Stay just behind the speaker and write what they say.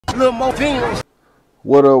Little Mo Films.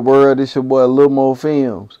 What up, world? It's your boy Lil Mo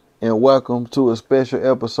Films, and welcome to a special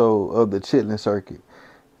episode of the Chitlin Circuit.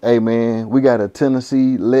 Hey man, we got a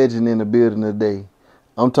Tennessee legend in the building today.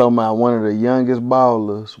 I'm talking about one of the youngest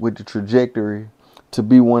ballers with the trajectory to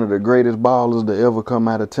be one of the greatest ballers to ever come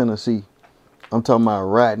out of Tennessee. I'm talking about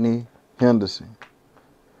Rodney Henderson.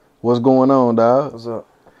 What's going on, dog? What's up?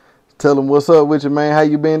 Tell them what's up with you, man. How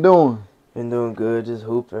you been doing? Been doing good, just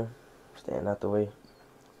hooping, staying out the way.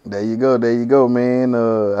 There you go, man.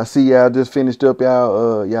 I see y'all just finished up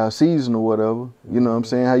y'all season or whatever. You know what I'm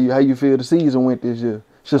saying? How you feel the season went this year?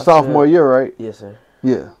 It's your sophomore year, right? Yes, sir.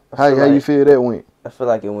 Yeah. How you feel that went? I feel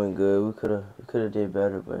like it went good. We could have did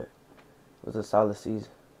better, but it was a solid season.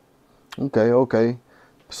 Okay.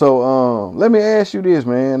 So let me ask you this,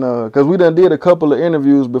 man, cause we done did a couple of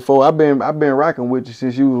interviews before. I've been rocking with you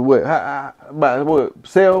since you was about what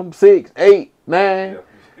 7, 6, 8, 9,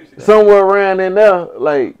 somewhere around in there.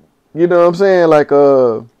 Like, you know what I'm saying? Like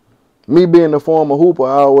me being the former hooper,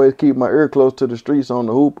 I always keep my ear close to the streets on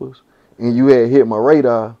the hoopers. And you had hit my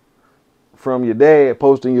radar from your dad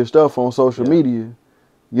posting your stuff on social media.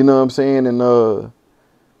 You know what I'm saying? And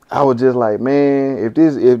I was just like, man, if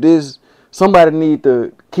this somebody need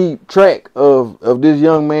to keep track of this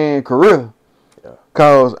young man's career. Yeah.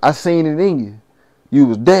 Cause I seen it in you. You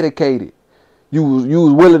was dedicated. You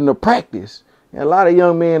was willing to practice. And a lot of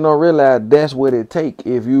young men don't realize that's what it take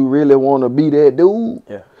if you really want to be that dude.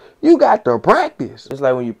 Yeah. You got to practice. It's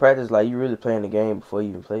like when you practice, like you really playing the game before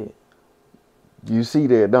you even play it. You see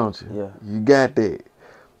that, don't you? Yeah. You got that.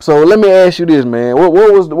 So let me ask you this, man. What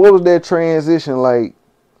was that transition like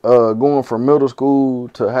going from middle school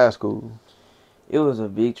to high school? It was a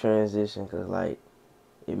big transition because, like,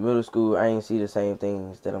 in middle school, I ain't see the same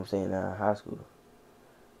things that I'm seeing now in high school.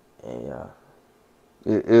 And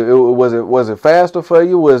was it faster for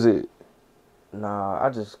you? Was it? Nah, I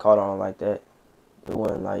just caught on like that. It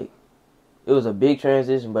wasn't like, it was a big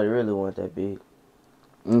transition, but it really wasn't that big.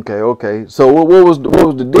 Okay. So what was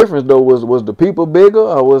the difference though? Was the people bigger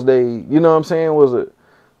or was they? You know what I'm saying? Was it?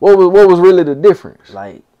 What was really the difference?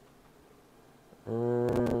 Like,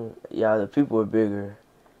 yeah, the people were bigger,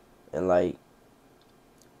 and like,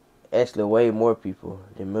 actually way more people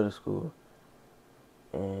than middle school.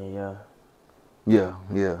 And yeah.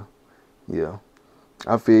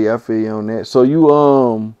 I feel you on that. So you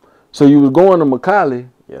was going to MCcallie.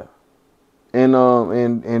 Yeah.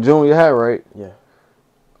 In junior high, right? Yeah.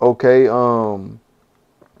 Okay.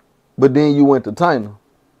 But then you went to Tyner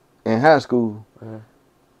in high school. Mm-hmm.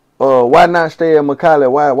 Why not stay at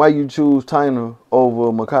MCcallie? Why you choose Tyner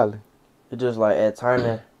over MCcallie? It's just like at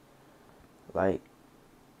Tyner, like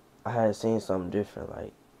I had seen something different.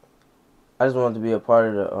 Like I just wanted to be a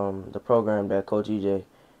part of the program that Coach EJ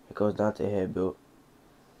and Coach Dante had built.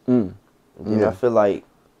 And then I feel like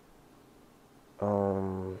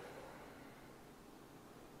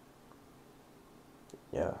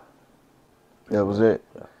that was it.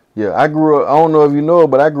 Yeah, I grew up, I don't know if you know it,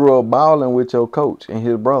 but I grew up balling with your coach and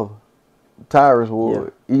his brother, Tyrus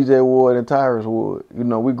Wood, EJ Wood and Tyrus Wood. You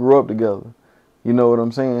know, we grew up together. You know what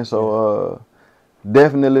I'm saying? So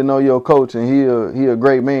definitely know your coach, and he a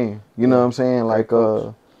great man. You know what I'm saying? Like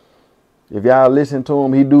if y'all listen to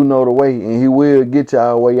him, he do know the way, and he will get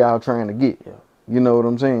y'all where y'all trying to get. Yeah. You know what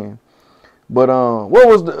I'm saying? But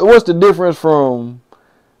what's the difference from?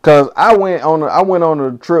 Cause I went on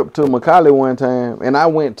a trip to MCcallie one time, and I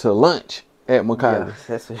went to lunch at MCcallie.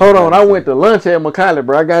 Yeah, hold on, I went to lunch at MCcallie,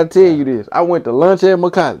 bro. I gotta tell you this. I went to lunch at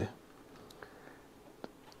MCcallie.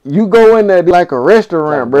 You go in there like a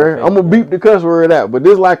restaurant, bro. I'm gonna beep the cuss word out, but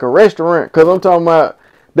this like a restaurant, cause I'm talking about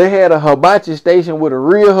they had a hibachi station with a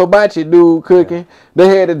real hibachi dude cooking. Yeah.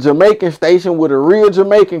 They had a Jamaican station with a real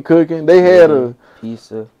Jamaican cooking. They had a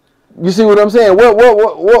pizza. You see what I'm saying?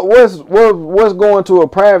 What's going to a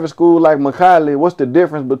private school like MCcallie? What's the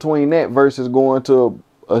difference between that versus going to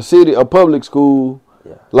a public school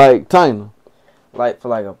like Tyner? Like for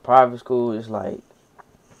like a private school, it's like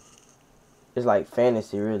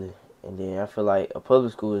fantasy really, and then I feel like a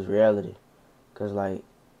public school is reality, cause like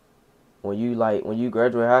when you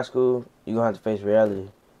graduate high school, you gonna have to face reality,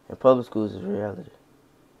 and public schools is reality.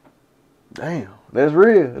 Damn, that's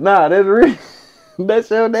real. Nah, that's real.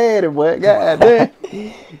 That's your daddy, boy. God damn.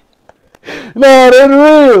 No, that's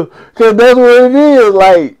real. Cause that's what it is.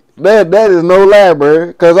 Like that is no lie,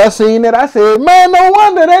 bro. Cause I seen it. I said, man, no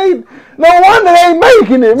wonder they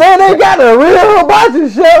making it. Man, they got a real hibachi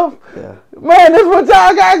chef. Yeah. Man, that's what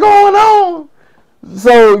y'all got going on.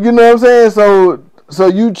 So you know what I'm saying. So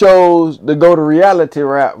you chose to go to reality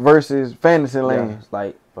route versus fantasy land. Yeah, it's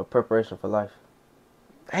like a preparation for life.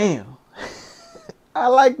 Damn. I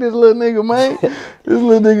like this little nigga, man. This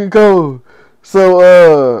little nigga cold. So,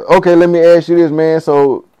 okay, let me ask you this, man.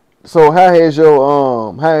 So how has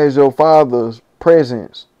your father's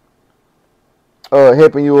presence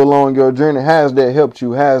helping you along your journey? How has that helped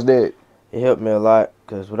you? How's that? It helped me a lot,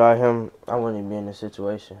 because without him, I wouldn't even be in this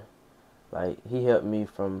situation. Like, he helped me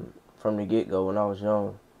from the get-go when I was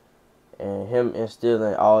young. And him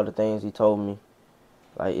instilling all the things he told me,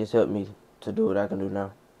 like, it's helped me to do what I can do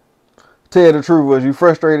now. Tell the truth, was you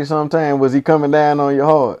frustrated sometimes? Was he coming down on your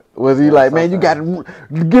heart? Was he like, man, you got to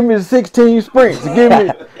give me the 16 sprints.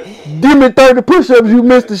 Give me 30 push-ups, you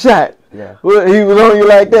missed the shot. Yeah. Well, he was on you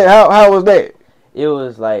like that. How was that? It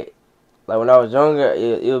was like when I was younger,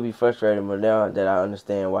 it would be frustrating, but now that I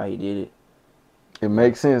understand why he did it. It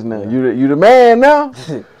makes sense now. Yeah. You the man now?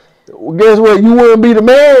 Well, guess what? You wouldn't be the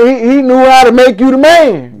man. He knew how to make you the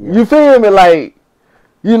man. Yeah. You feel me? Like,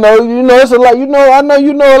 you know, it's like, I know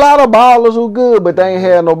you know a lot of ballers who good, but they ain't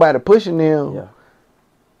had nobody pushing them. Yeah.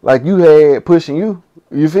 Like you had pushing you.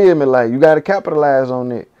 You feel me? Like, you got to capitalize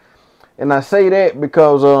on it. And I say that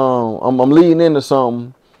because I'm leading into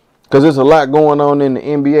something, because there's a lot going on in the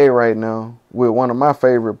NBA right now with one of my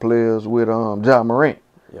favorite players, with Ja Morant.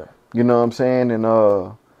 Yeah. You know what I'm saying? And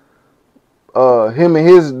him and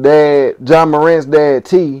his dad, Ja Morant's dad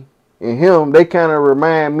T, and him, they kind of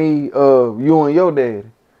remind me of you and your daddy.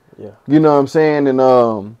 Yeah. You know what I'm saying? And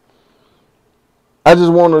I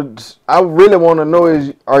really want to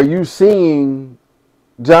know, are you seeing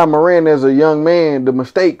Ja Morant as a young man, the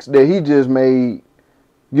mistakes that he just made?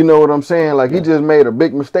 You know what I'm saying? Like, he just made a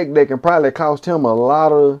big mistake that can probably cost him a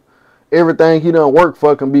lot of everything he done worked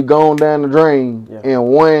for can be gone down the drain in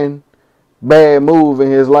one bad move in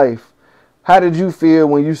his life. How did you feel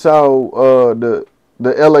when you saw the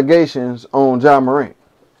allegations on Ja Morant?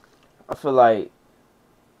 I feel like,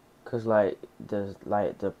 cause the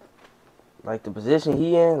position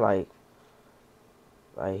he in, like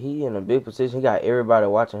he in a big position. He got everybody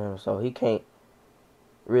watching him, so he can't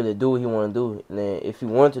really do what he want to do. And then if he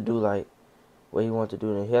want to do like what he want to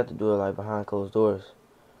do, then he have to do it like behind closed doors.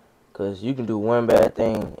 Cause you can do one bad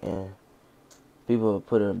thing and people will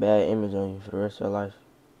put a bad image on you for the rest of your life.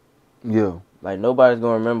 Yeah. Like, nobody's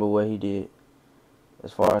gonna remember what he did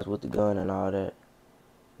as far as with the gun and all that.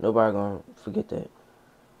 Nobody gonna forget that.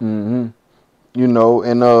 Mm-hmm. You know,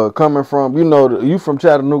 and coming from, you from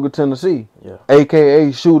Chattanooga, Tennessee. Yeah.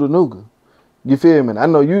 AKA Shooter-nooga. You feel me? I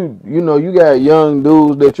know you got young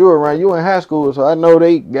dudes that you're around. You in high school, so I know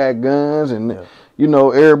they got guns and,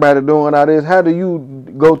 everybody doing all this. How do you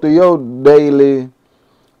go through your daily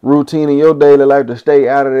routine and your daily life to stay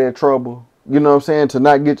out of that trouble? You know what I'm saying? To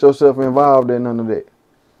not get yourself involved in none of that.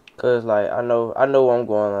 Cause like I know where I'm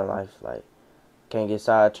going in life. Like, can't get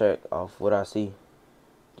sidetracked off what I see.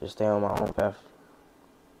 Just stay on my own path.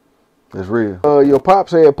 That's real. Your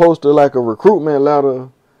pops had posted like a recruitment letter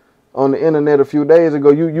on the internet a few days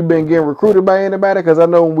ago. You been getting recruited by anybody? Cause I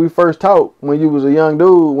know when we first talked, when you was a young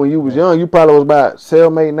dude, when you was young, you probably was about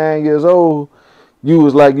 7, 8, 9 years old. You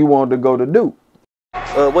was like you wanted to go to Duke.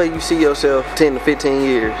 Where you see yourself 10 to 15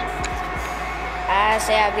 years? I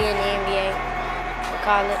say I'll be in the NBA for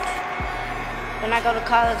college. When I go to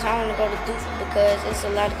college, I want to go to Duke because it's a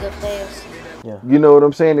lot of good players. Yeah. You know what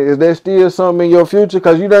I'm saying? Is there still something in your future?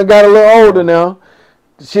 Because you done got a little older now.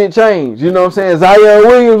 Shit changed. You know what I'm saying? Zion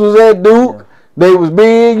Williams was at Duke. Yeah. They was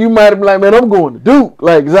big. You might have been like, man, I'm going to Duke.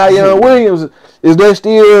 Like Zion Williams. Is there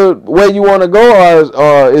still where you want to go?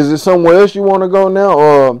 Or is it somewhere else you want to go now?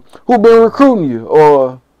 Or who been recruiting you?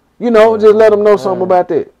 Or, just let them know something about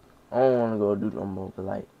that. I don't want to go to Duke no more. But,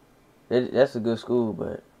 like, that's a good school.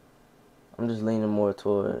 But I'm just leaning more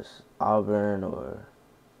towards Auburn or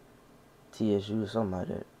TSU or something like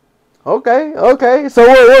that. Okay. So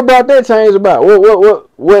what about that change about?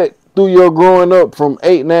 What through your growing up from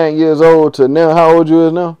 8, 9 years old to now? How old you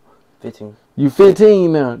is now? 15. You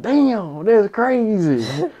 15 now. Damn, that's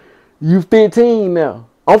crazy. You 15 now.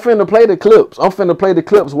 I'm finna play the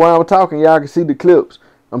clips. While I'm talking, y'all can see the clips.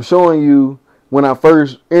 I'm showing you when I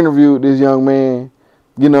first interviewed this young man.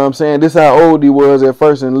 You know what I'm saying? This is how old he was at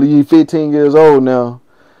first, and he's 15 years old now.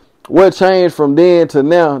 What changed from then to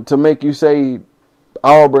now to make you say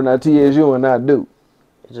Auburn or TSU and not Duke?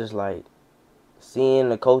 It's just like seeing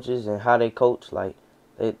the coaches and how they coach. Like,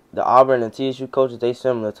 the Auburn and TSU coaches, they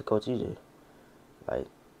similar to Coach EJ. Like,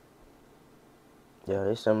 yeah,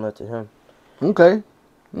 they similar to him. Okay,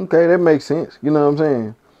 that makes sense. You know what I'm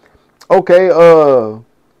saying? Okay,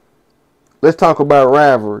 let's talk about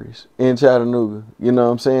rivalries in Chattanooga. You know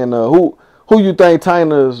what I'm saying? Who you think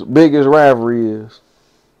Tyner's biggest rivalry is?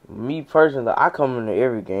 Me personally, I come into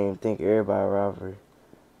every game think everybody rivalry,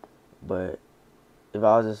 but if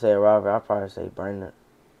I was to say a rivalry, I'd probably say Brainerd.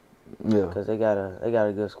 Yeah. Because they got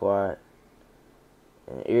a good squad.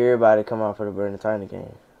 And everybody come out for the Brainerd Tyner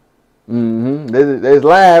game. That's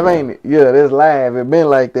live, ain't it? Yeah, that's live. It been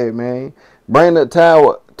like that, man. Brainerd,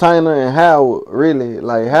 Tyner, and Howard, really.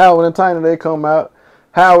 Like, Howard and Tyner, they come out.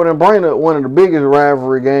 Howard and Brainerd, one of the biggest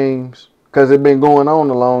rivalry games because it been going on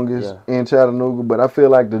the longest in Chattanooga. But I feel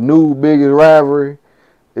like the new biggest rivalry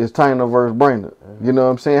is Tyner versus Brainerd. You know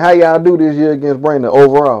what I'm saying? How y'all do this year against Brainerd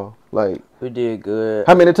overall? Like, we did good.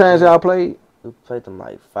 How many times y'all played? We played them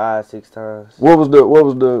like 5-6 times. What was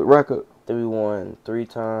the record? We won 3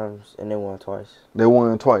 times and they won twice. They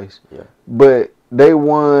won twice. Yeah. But they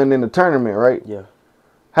won in the tournament, right? Yeah.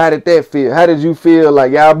 How did that feel? How did you feel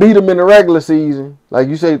like y'all beat them in the regular season? Like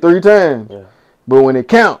you say 3 times. Yeah. But when it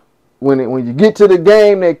count, when you get to the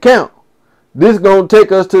game that count, this gonna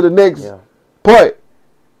take us to the next part.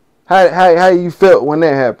 How you felt when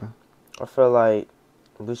that happened? I felt like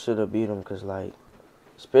we should have beat them because, like,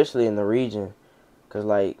 especially in the region, because,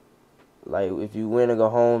 like if you win and go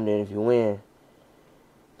home, then if you win,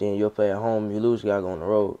 then you'll play at home. If you lose, you gotta go on the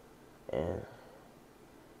road. And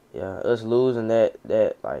yeah, us losing that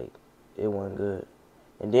like, it wasn't good.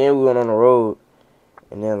 And then we went on the road,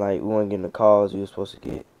 and then like we weren't getting the calls we were supposed to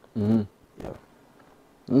get. Yeah.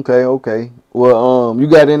 Okay. Well, you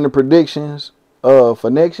got any predictions for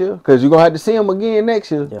next year? Cause you're gonna have to see them again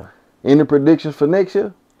next year. Yeah. Any predictions for next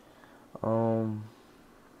year?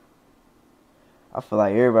 I feel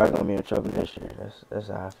like everybody gonna be in trouble next year. That's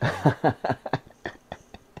how I feel.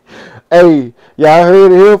 Hey, y'all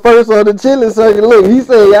heard it here first on the Chili Circuit. Look, he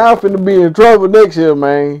said y'all finna be in trouble next year,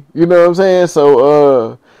 man. You know what I'm saying?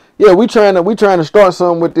 So, yeah, we trying to start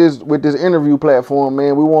something with this interview platform,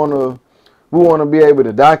 man. We wanna be able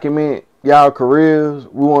to document y'all careers.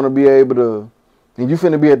 We wanna be able to, and you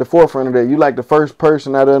finna be at the forefront of that. You like the first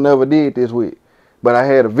person I done ever did this with, but I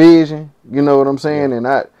had a vision. You know what I'm saying? And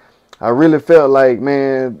I really felt like,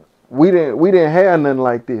 man, we didn't have nothing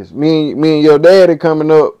like this. Me and your daddy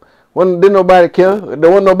coming up, didn't nobody care. There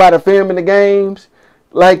wasn't nobody filming the games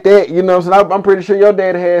like that. You know what I'm saying? I'm pretty sure your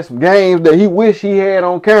daddy had some games that he wished he had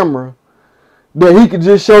on camera that he could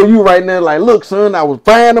just show you right now. Like, look, son, I was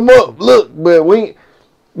firing them up. Look, but we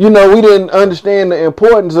didn't understand the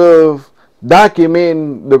importance of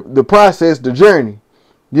documenting the process, the journey.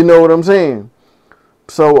 You know what I'm saying?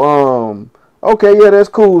 So, okay, yeah, that's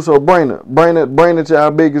cool. So Brainerd,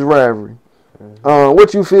 y'all biggest rivalry.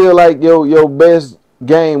 What you feel like your best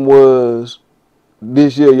game was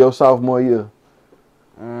this year, your sophomore year?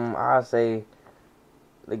 I'd say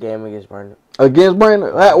the game against Brainerd. Against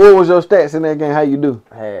Brainerd? What was your stats in that game? How you do?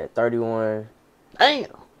 I had 31. Damn.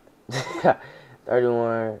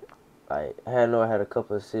 31. Like, I had a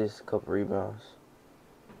couple assists, a couple rebounds.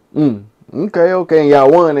 Okay. And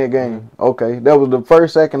y'all won that game. Okay. That was the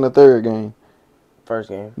first, second, or third game? First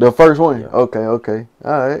game. The first one? Yeah. Okay.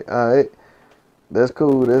 All right. That's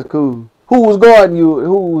cool. Who was guarding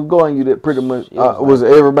you that pretty much was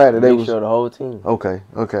everybody? They was the whole team. Okay,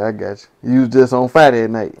 I got you. You was just on fire that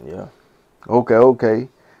night. Yeah. Okay.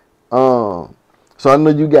 So I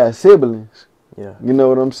know you got siblings. Yeah. You know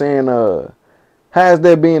what I'm saying? How's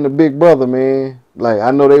that being the big brother, man? Like,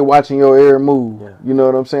 I know they watching your every move. Yeah. You know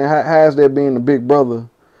what I'm saying? How's that being the big brother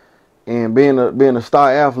and being a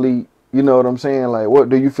star athlete? You know what I'm saying? Like, what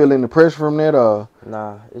do you feel any pressure from that? Or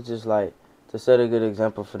nah, it's just like to set a good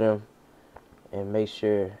example for them and make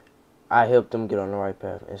sure I help them get on the right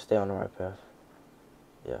path and stay on the right path.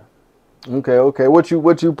 Yeah. Okay. What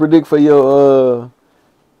you predict for your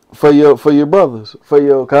brothers?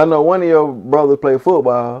 Cause I know one of your brothers play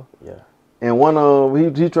football. Yeah. And one of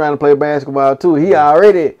them, he trying to play basketball too. He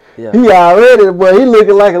already, boy, he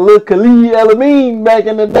looking like a little Khalid Elamine back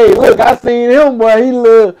in the day. Look, I seen him, boy. He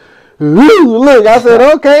look. I said,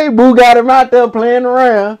 okay, Boo got him out there playing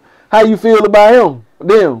around. How you feel about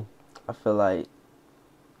them? I feel like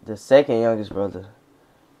the second youngest brother,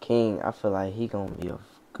 King, I feel like he gonna be a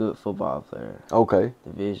good football player. Okay.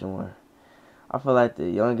 Division I. I feel like the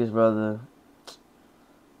youngest brother,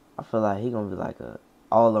 I feel like he gonna be like a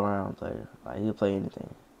all-around player. Like, he'll play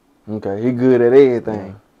anything. Okay, he good at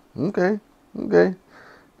everything. Yeah. Okay.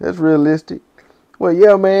 That's realistic. Well,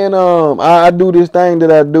 yeah, man, I do this thing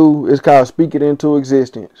that I do. It's called Speak It Into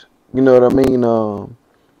Existence. You know what I mean?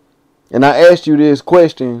 And I asked you this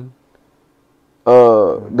question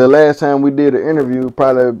the last time we did an interview.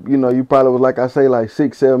 Probably, you probably was, like I say, like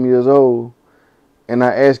 6, 7 years old. And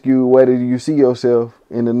I asked you, where do you see yourself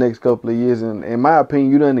in the next couple of years? And in my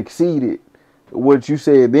opinion, you done exceeded what you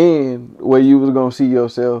said then, where you was going to see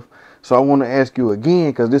yourself. So I want to ask you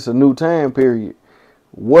again, because this is a new time period.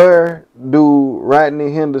 Where do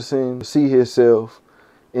Rodney Henderson see himself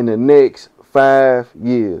in the next 5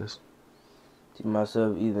 years? See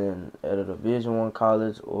myself either at a Division I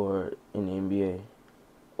college or in the NBA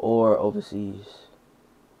or overseas.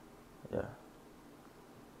 Yeah.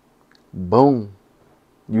 Boom.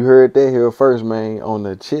 You heard that here first, man, on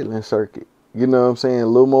the chitlin circuit. You know what I'm saying? A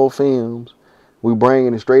little more films. We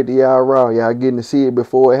bringing it straight to y'all raw. Y'all getting to see it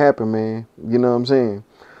before it happened, man. You know what I'm saying?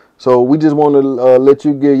 So we just want to let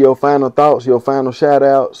you give your final thoughts, your final shout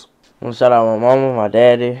outs. I want to shout out my mama, my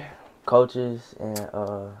daddy, coaches, and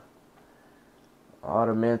all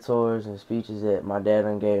the mentors and speeches that my dad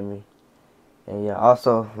done gave me. And yeah,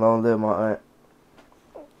 also long live my aunt.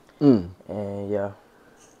 And yeah.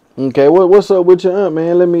 Okay, what's up with your aunt,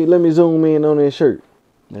 man? Let me zoom in on that shirt.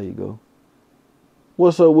 There you go.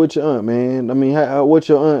 What's up with your aunt, man? I mean, what's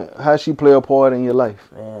your aunt? How she play a part in your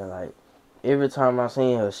life? Man, like every time I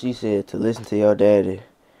seen her, she said to listen to your daddy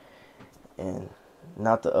and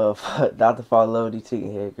not to fall in love with these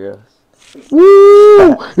chicken head girls.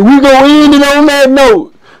 Woo! We gonna end it on that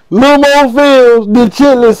note. Little more films, the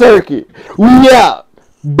chitlin circuit. We out.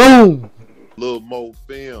 Boom. Little more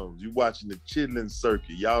films. You watching the chitlin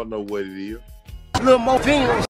circuit. Y'all know what it is. Little more films.